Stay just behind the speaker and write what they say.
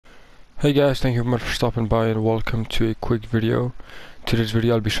Hey guys, thank you very much for stopping by and welcome to a quick video. Today's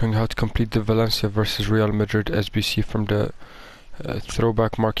video I'll be showing you how to complete the Valencia versus Real Madrid SBC from the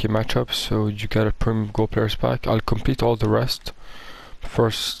Throwback Marquee matchup. So you get a premium goal players pack. I'll complete all the rest.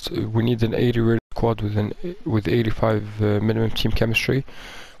 First, we need an 80 rated squad with 85 minimum team chemistry,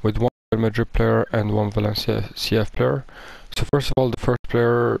 with one Real Madrid player and one Valencia CF player. So first of all, the first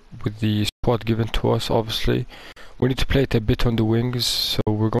player with the squad given to us, obviously, we need to play it a bit on the wings. So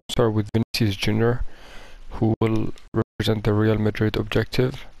we're going to start with Vinicius Jr., who will represent the Real Madrid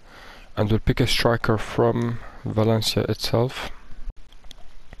objective, and we'll pick a striker from Valencia itself.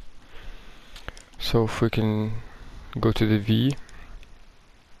 So if we can go to the V.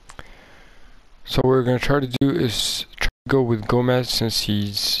 So what we're going to try to do is try to go with Gomez, since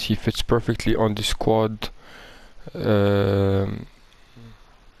he fits perfectly on the squad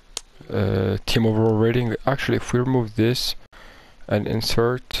team overall rating. Actually, if we remove this and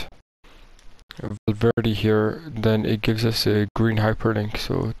insert Valverde here, then it gives us a green hyperlink,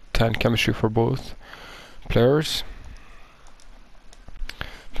 so 10 chemistry for both players.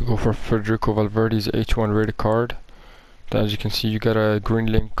 To go for Federico Valverde's H1 rated card, then as you can see you get a green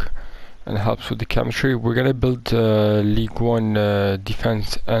link and it helps with the chemistry. We're gonna build League 1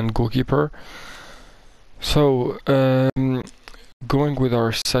 defense and goalkeeper. So going with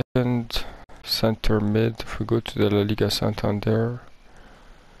our second center mid, if we go to the La Liga Santander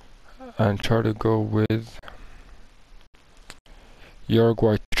and try to go with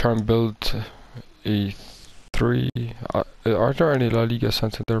Uruguay, try and build a 3. Are there any La Liga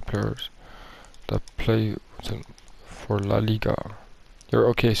Santander players that play for La Liga? Here,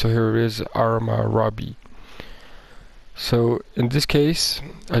 okay, so here it is, Arma Rabi. So in this case,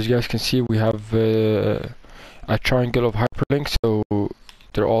 as you guys can see, we have a triangle of hyperlinks, so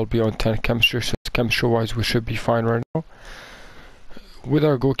they'll all be on 10 chemistry, so chemistry wise we should be fine right now. With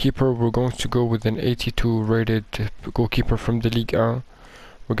our goalkeeper, we're going to go with an 82 rated goalkeeper from the Ligue 1.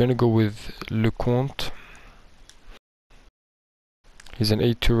 We're going to go with Lecomte. He's an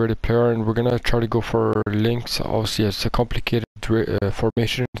 82 rated player, and we're going to try to go for links. Obviously it's a complicated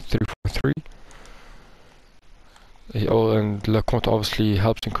formation, 3-4-3. And Lecomte obviously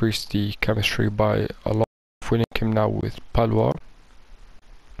helps increase the chemistry by a lot. If we link him now with Palois.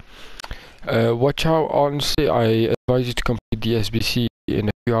 Watch out, honestly, I advise you to complete the SBC in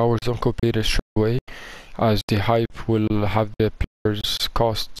a few hours. Don't complete it straight away, as the hype will have the players'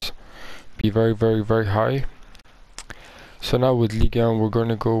 costs be very high. So now with Ligue 1, we're going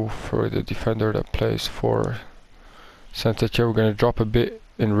to go for the defender that plays for Saint-Etienne. We're going to drop a bit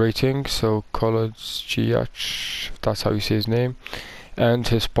in rating, so Kolodziej, if that's how you say his name, and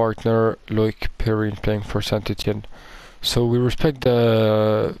his partner Loic Perrin playing for Saint-Etienne. So we respect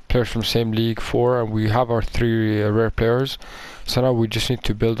the players from the same league 4, and we have our 3 rare players. So now we just need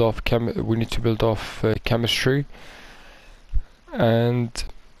to build off chemistry and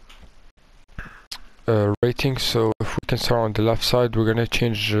rating. So if we can start on the left side, we're gonna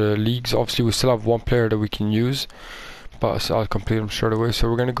change leagues. Obviously we still have one player that we can use, but I'll complete them straight away. So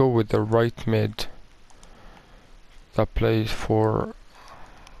we're gonna go with the right mid that plays for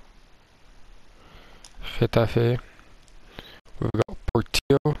Getafe. We've got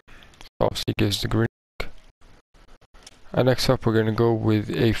Portillo, obviously gives the green. And next up we're gonna go with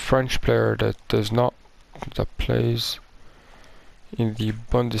a French player that plays in the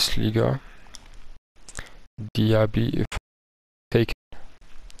Bundesliga, Diaby, if taken.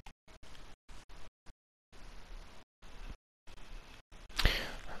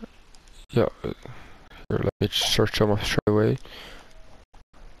 Yeah, here, let me search him straight away.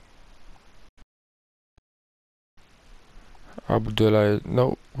 Abdullah,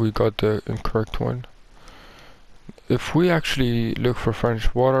 no, we got the incorrect one. If we actually look for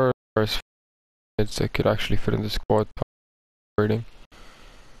French, what are mids that could actually fit in the squad rating?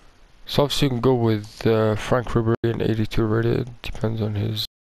 So obviously you can go with Frank Ribery, an 82 rated, depends on his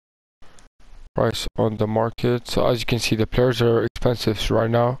price on the market. So as you can see, the players are expensive right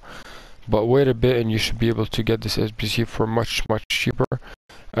now, but wait a bit and you should be able to get this SBC for much cheaper.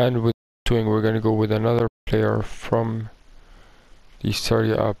 And with doing, we're going to go with another player from the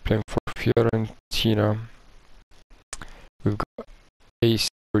Serie A playing for Fiorentina. We've got Ace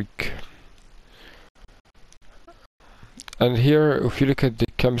Greek. And here, if you look at the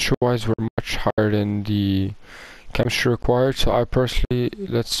chemistry wise, we're much higher than the chemistry required. So I personally,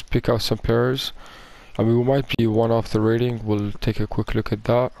 let's pick out some players. I mean, we might be one off the rating, we'll take a quick look at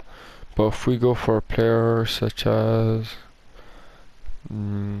that. But if we go for a player such as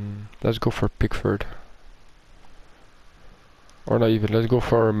let's go for Pickford, or not even, let's go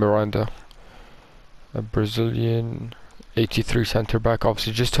for Miranda, a Brazilian 83 center back,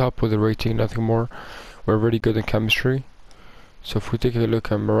 obviously just to help with the rating, nothing more. We're really good in chemistry. So if we take a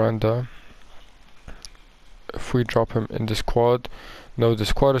look at Miranda, if we drop him in the squad, no, the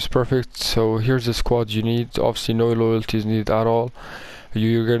squad is perfect. So here's the squad you need. Obviously no loyalties needed at all.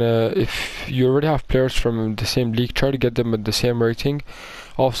 You're gonna, if you already have players from the same league, try to get them with the same rating.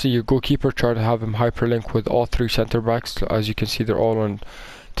 Obviously your goalkeeper, try to have him hyperlink with all 3 center backs. As you can see, they're all on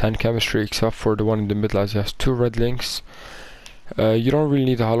 10 chemistry except for the one in the middle, as he has 2 red links. You don't really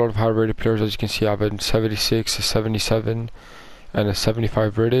need a lot of high rated players. As you can see, I have a 76, a 77 and a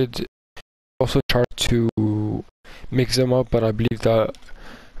 75 rated. Also try to mix them up, but I believe that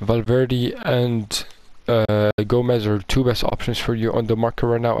Valverde and Gomez are 2 best options for you on the market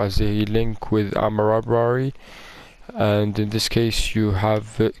right now, as they link with Amrabat, and in this case you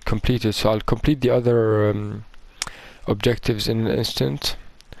have completed. So I'll complete the other objectives in an instant.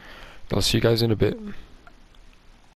 I'll see you guys in a bit.